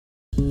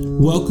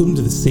Welcome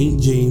to the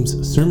St.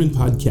 James Sermon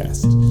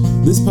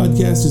Podcast. This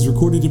podcast is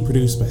recorded and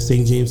produced by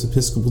St. James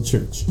Episcopal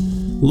Church,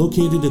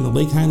 located in the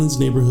Lake Highlands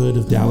neighborhood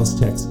of Dallas,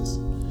 Texas.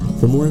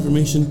 For more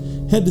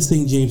information, head to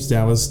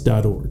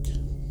stjamesdallas.org.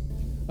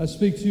 I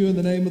speak to you in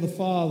the name of the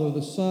Father,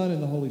 the Son,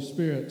 and the Holy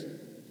Spirit.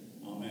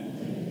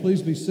 Amen.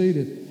 Please be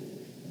seated.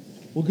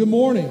 Well, good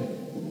morning.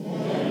 Good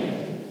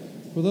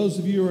morning. For those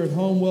of you who are at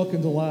home,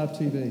 welcome to live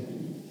TV.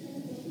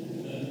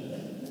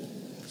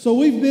 So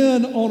we've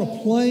been on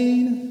a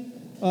plane,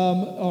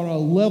 on a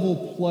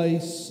level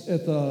place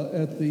at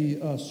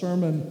the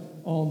sermon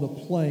on the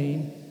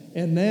plain,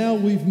 and now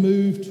we've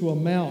moved to a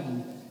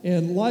mountain.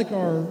 And like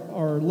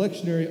our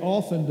lectionary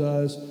often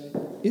does,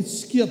 it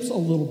skips a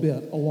little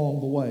bit along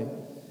the way.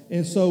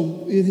 And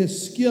so it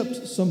has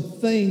skipped some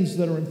things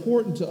that are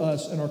important to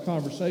us in our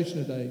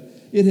conversation today.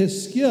 It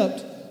has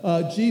skipped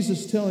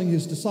Jesus telling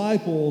his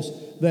disciples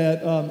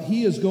that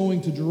he is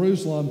going to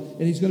Jerusalem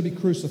and he's going to be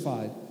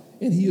crucified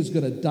and he is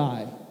going to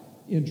die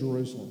in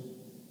Jerusalem.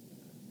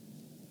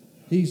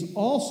 He's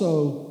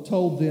also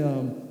told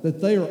them that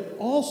they are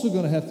also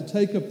going to have to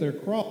take up their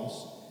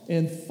cross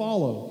and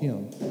follow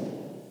him.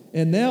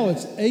 And now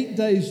it's 8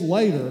 days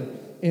later,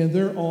 and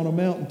they're on a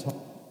mountaintop.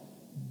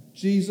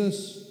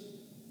 Jesus,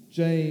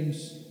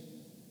 James,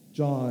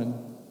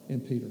 John,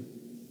 and Peter.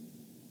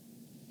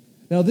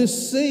 Now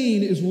this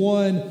scene is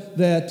one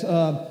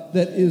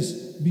that is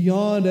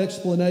beyond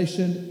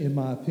explanation, in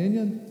my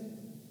opinion.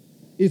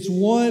 It's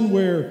one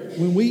where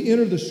when we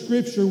enter the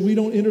Scripture, we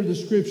don't enter the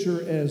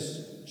Scripture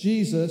as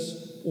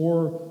Jesus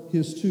or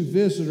his two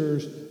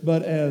visitors,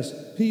 but as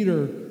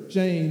Peter,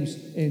 James,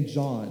 and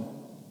John.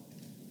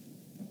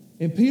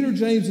 And Peter,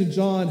 James, and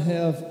John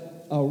have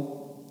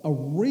a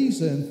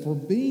reason for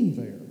being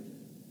there.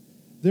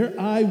 They're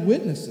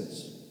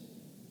eyewitnesses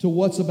to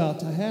what's about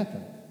to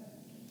happen.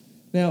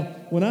 Now,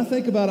 when I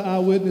think about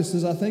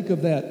eyewitnesses, I think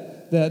of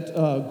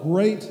that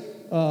great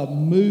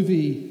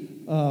movie,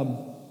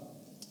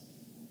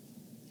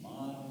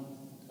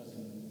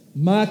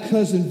 My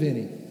Cousin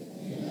Vinny.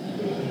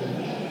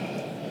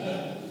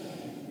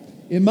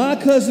 In My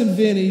Cousin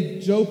Vinny,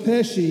 Joe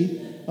Pesci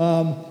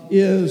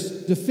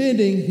is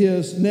defending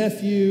his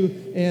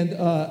nephew and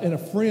a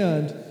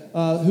friend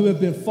who have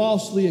been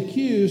falsely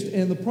accused,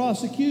 and the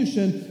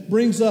prosecution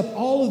brings up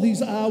all of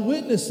these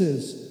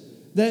eyewitnesses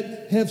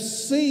that have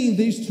seen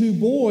these two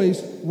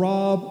boys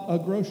rob a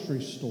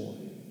grocery store.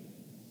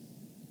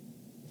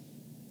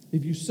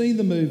 If you've seen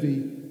the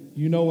movie,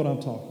 you know what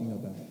I'm talking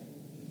about.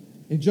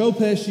 And Joe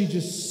Pesci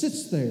just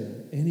sits there,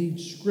 and he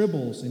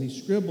scribbles, and he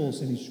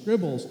scribbles, and he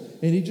scribbles,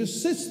 and he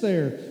just sits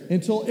there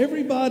until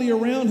everybody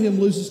around him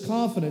loses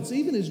confidence.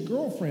 Even his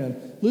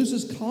girlfriend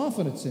loses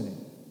confidence in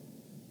him.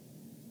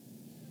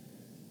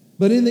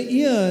 But in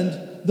the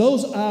end,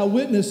 those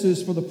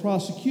eyewitnesses for the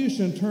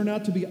prosecution turn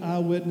out to be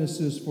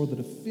eyewitnesses for the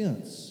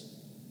defense.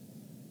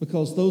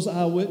 Because those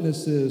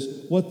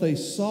eyewitnesses, what they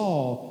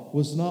saw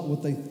was not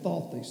what they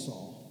thought they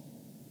saw.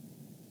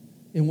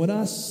 And when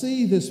I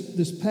see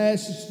this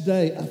passage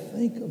today, I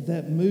think of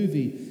that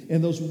movie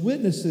and those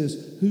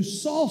witnesses who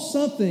saw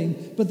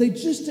something, but they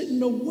just didn't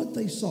know what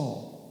they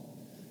saw.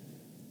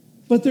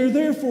 But they're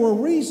there for a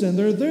reason.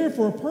 They're there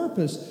for a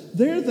purpose.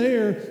 They're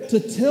there to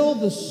tell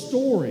the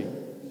story.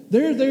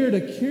 They're there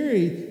to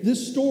carry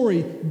this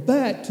story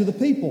back to the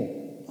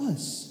people,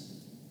 us.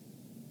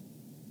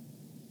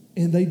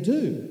 And they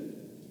do.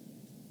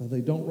 Now, they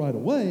don't right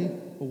away,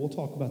 but we'll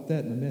talk about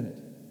that in a minute.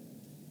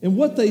 And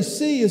what they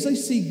see is they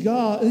see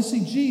God, they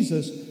see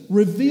Jesus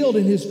revealed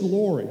in his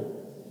glory.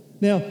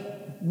 Now,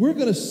 we're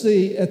going to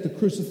see at the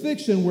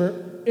crucifixion where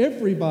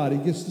everybody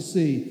gets to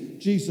see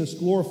Jesus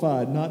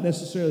glorified, not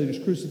necessarily his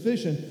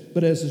crucifixion,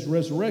 but as his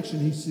resurrection,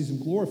 he sees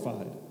him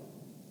glorified.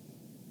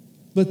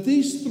 But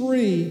these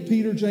three,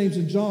 Peter, James,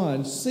 and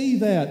John, see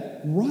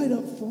that right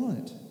up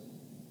front.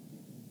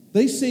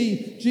 They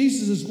see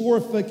Jesus'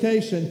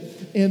 glorification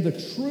and the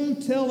true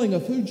telling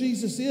of who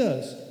Jesus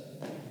is.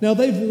 Now,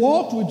 they've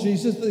walked with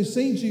Jesus. They've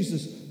seen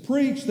Jesus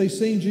preach. They've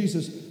seen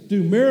Jesus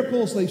do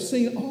miracles. They've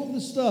seen all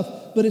this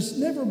stuff. But it's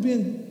never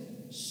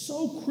been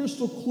so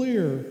crystal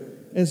clear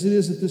as it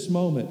is at this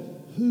moment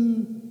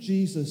who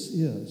Jesus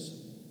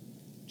is.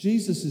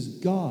 Jesus is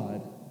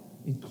God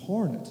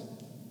incarnate.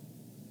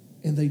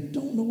 And they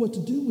don't know what to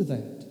do with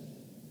that.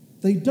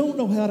 They don't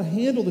know how to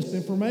handle this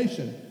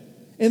information.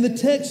 And the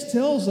text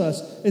tells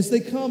us as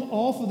they come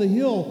off of the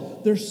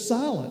hill, they're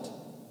silent.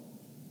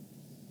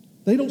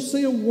 They don't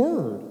say a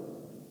word.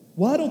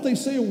 Why don't they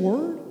say a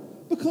word?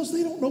 Because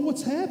they don't know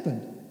what's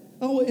happened.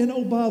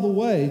 Oh, by the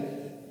way,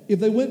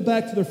 if they went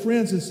back to their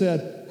friends and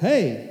said,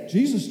 hey,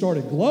 Jesus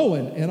started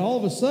glowing, and all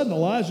of a sudden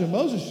Elijah and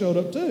Moses showed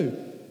up too,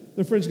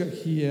 their friends go,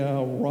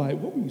 yeah, right,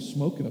 what were you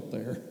smoking up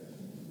there?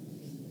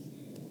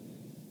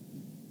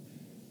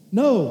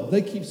 No,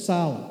 they keep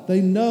silent.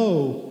 They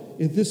know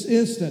at this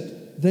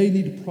instant they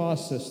need to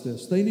process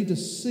this. They need to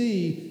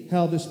see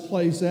how this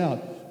plays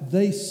out.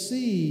 They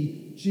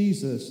see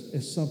Jesus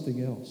as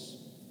something else.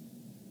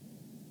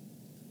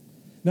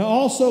 Now,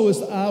 also as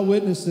the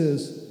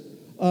eyewitnesses,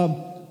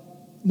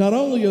 not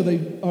only are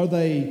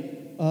they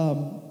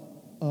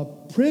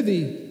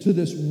privy to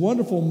this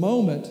wonderful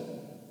moment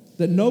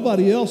that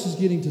nobody else is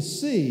getting to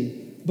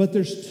see, but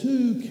there's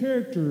two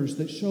characters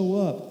that show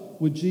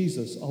up with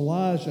Jesus,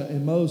 Elijah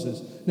and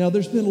Moses. Now,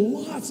 there's been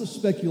lots of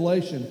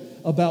speculation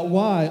about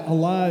why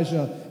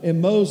Elijah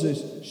and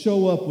Moses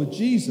show up with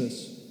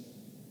Jesus,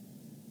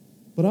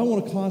 but I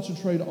want to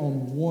concentrate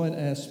on one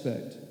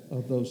aspect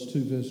of those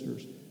two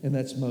visitors, and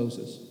that's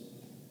Moses.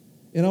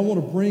 And I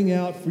want to bring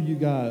out for you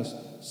guys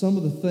some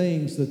of the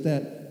things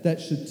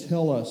that should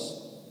tell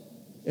us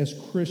as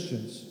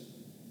Christians.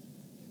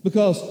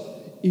 Because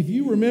if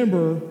you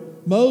remember,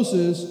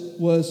 Moses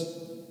was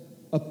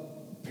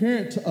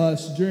apparent to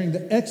us during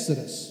the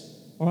Exodus,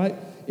 all right?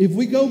 If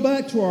we go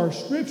back to our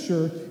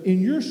scripture,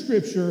 in your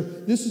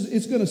scripture,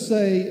 it's going to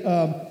say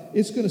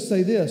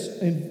this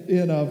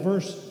in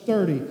verse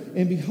 30.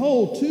 And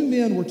behold, two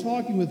men were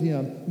talking with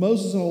him,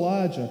 Moses and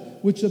Elijah,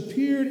 which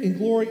appeared in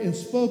glory and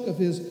spoke of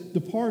his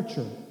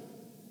departure.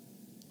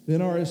 The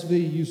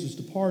NRSV uses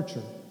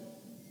departure,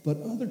 but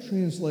other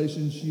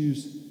translations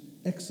use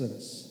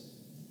Exodus.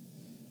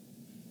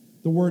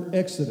 The word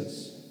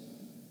Exodus.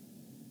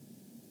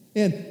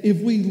 And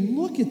if we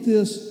look at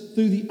this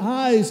through the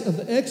eyes of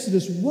the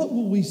Exodus, what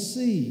will we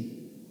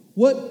see?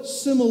 What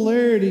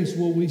similarities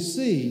will we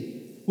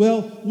see?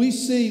 Well, we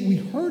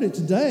heard it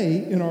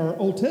today in our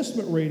Old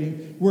Testament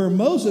reading where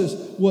Moses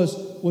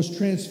was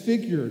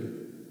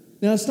transfigured.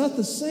 Now, it's not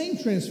the same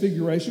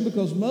transfiguration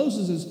because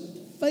Moses'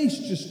 face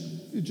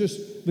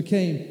just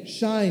became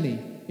shiny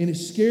and it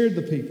scared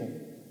the people.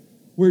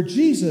 Where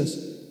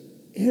Jesus,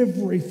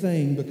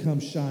 everything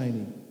becomes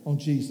shiny on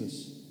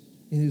Jesus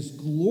and his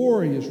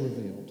glory is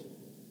revealed.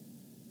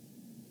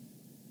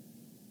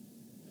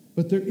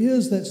 But there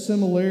is that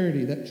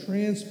similarity, that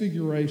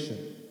transfiguration.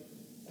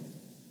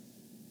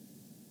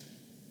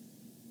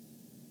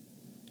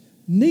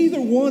 Neither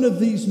one of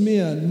these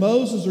men,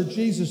 Moses or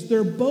Jesus,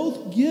 they're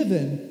both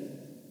given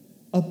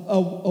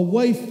a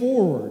way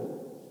forward.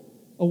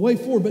 A way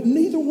forward. But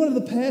neither one of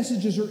the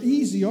passages are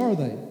easy, are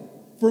they?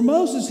 For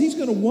Moses, he's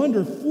going to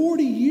wander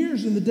 40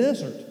 years in the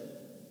desert.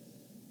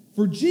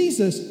 For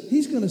Jesus,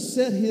 he's going to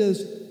set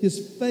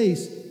his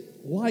face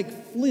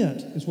like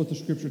flint, is what the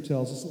scripture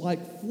tells us,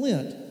 like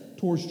flint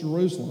towards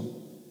Jerusalem.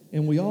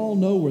 And we all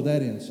know where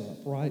that ends up,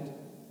 right?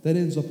 That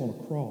ends up on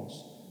a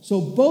cross.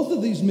 So both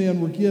of these men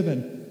were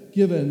given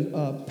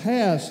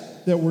paths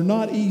that were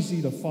not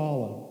easy to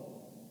follow.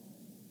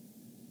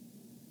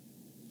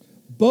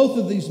 Both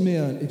of these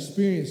men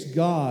experienced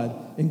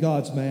God and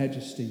God's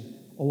majesty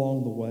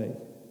along the way.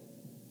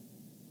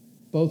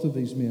 Both of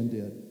these men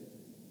did.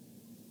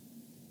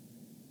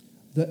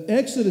 The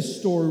Exodus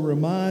story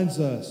reminds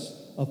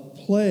us of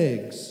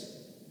plagues,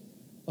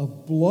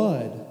 of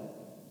blood,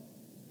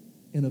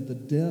 and of the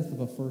death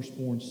of a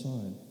firstborn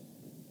son.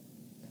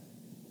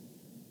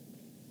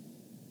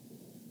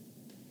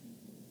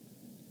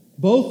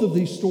 Both of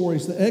these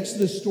stories, the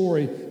Exodus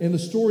story and the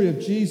story of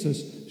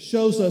Jesus,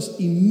 shows us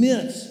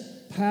immense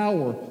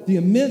power, the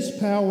immense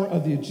power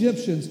of the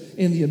Egyptians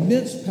and the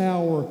immense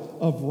power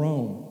of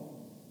Rome.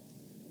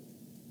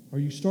 Are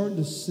you starting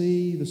to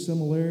see the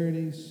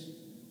similarities?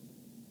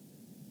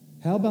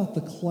 How about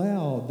the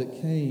cloud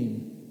that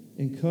came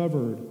and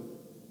covered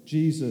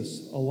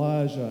Jesus,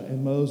 Elijah,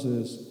 and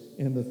Moses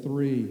and the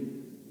three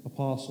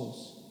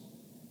apostles?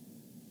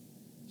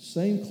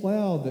 Same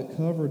cloud that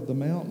covered the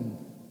mountain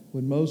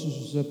when Moses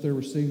was up there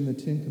receiving the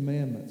Ten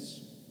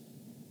Commandments.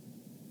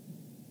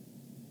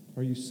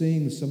 Are you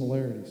seeing the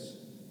similarities?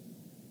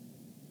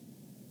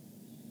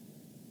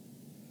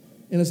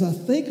 And as I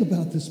think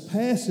about this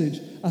passage,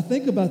 I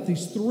think about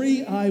these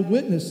three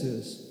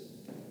eyewitnesses,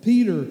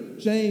 Peter,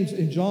 James,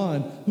 and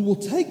John, who will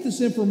take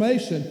this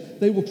information.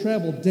 They will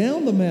travel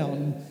down the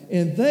mountain,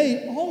 and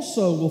they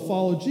also will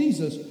follow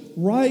Jesus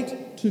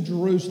right to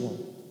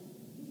Jerusalem,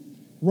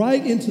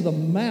 right into the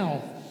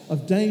mouth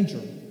of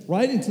danger,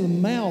 right into the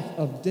mouth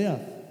of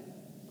death,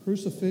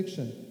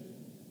 crucifixion,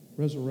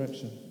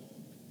 resurrection.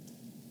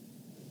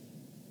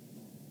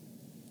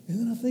 And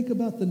then I think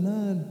about the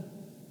 9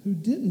 who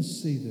didn't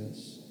see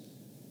this.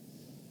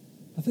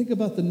 I think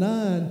about the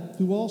 9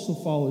 who also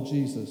followed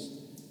Jesus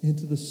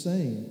into the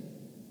same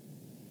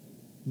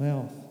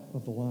mouth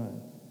of the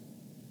lion.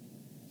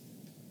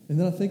 And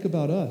then I think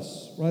about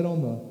us right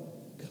on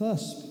the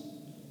cusp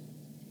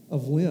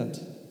of Lent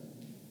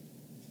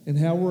and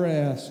how we're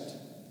asked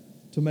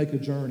to make a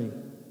journey,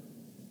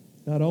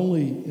 not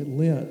only at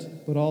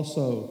Lent, but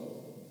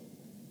also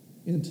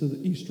into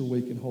the Easter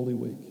week and Holy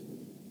Week.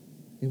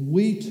 And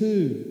we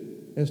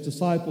too, as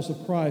disciples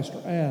of Christ,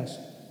 are asked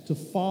to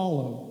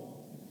follow.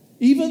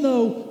 Even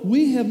though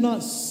we have not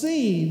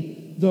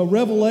seen the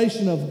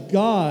revelation of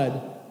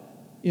God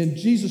in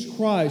Jesus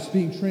Christ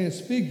being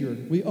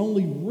transfigured, we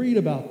only read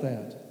about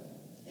that.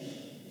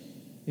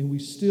 And we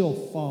still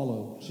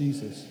follow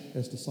Jesus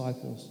as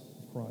disciples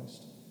of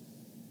Christ.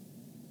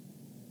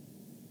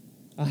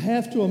 I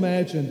have to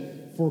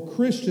imagine for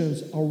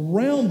Christians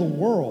around the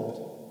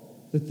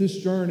world that this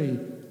journey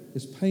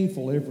is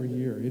painful every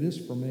year. It is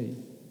for me.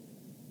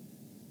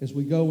 As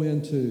we go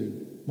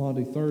into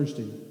Maundy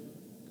Thursday,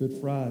 Good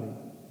Friday,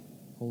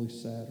 Holy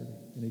Saturday,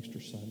 and Easter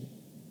Sunday.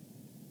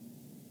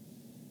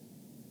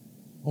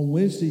 On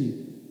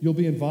Wednesday, you'll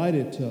be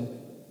invited to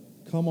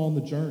come on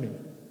the journey.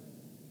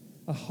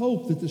 I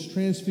hope that this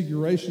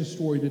Transfiguration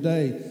story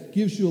today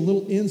gives you a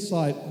little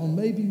insight on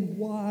maybe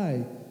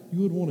why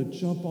you would want to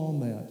jump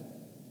on that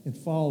and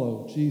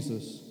follow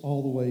Jesus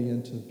all the way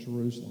into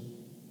Jerusalem.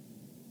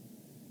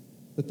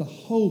 That the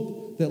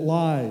hope that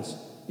lies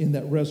in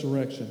that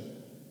resurrection,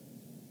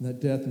 in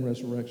that death and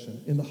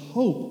resurrection, in the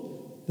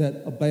hope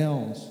that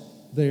abounds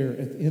there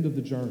at the end of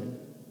the journey.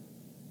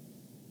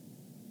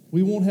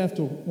 We won't have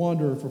to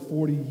wander for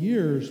 40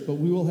 years, but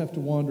we will have to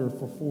wander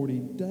for 40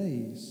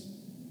 days.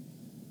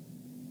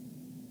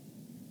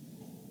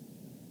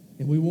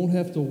 And we won't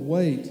have to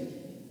wait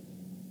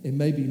and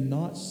maybe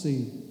not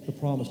see the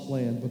promised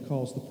land,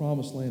 because the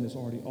promised land is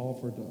already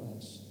offered to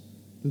us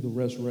through the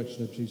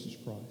resurrection of Jesus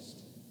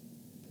Christ.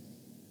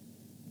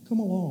 Come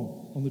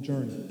along on the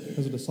journey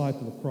as a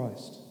disciple of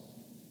Christ.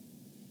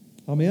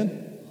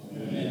 Amen?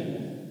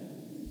 Amen.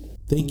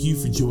 Thank you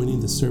for joining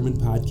the sermon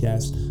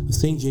podcast of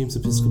St. James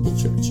Episcopal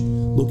Church,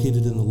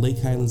 located in the Lake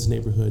Highlands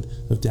neighborhood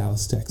of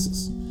Dallas,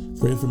 Texas.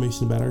 For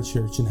information about our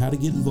church and how to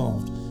get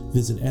involved,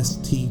 visit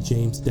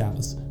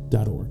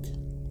stjamesdallas.org.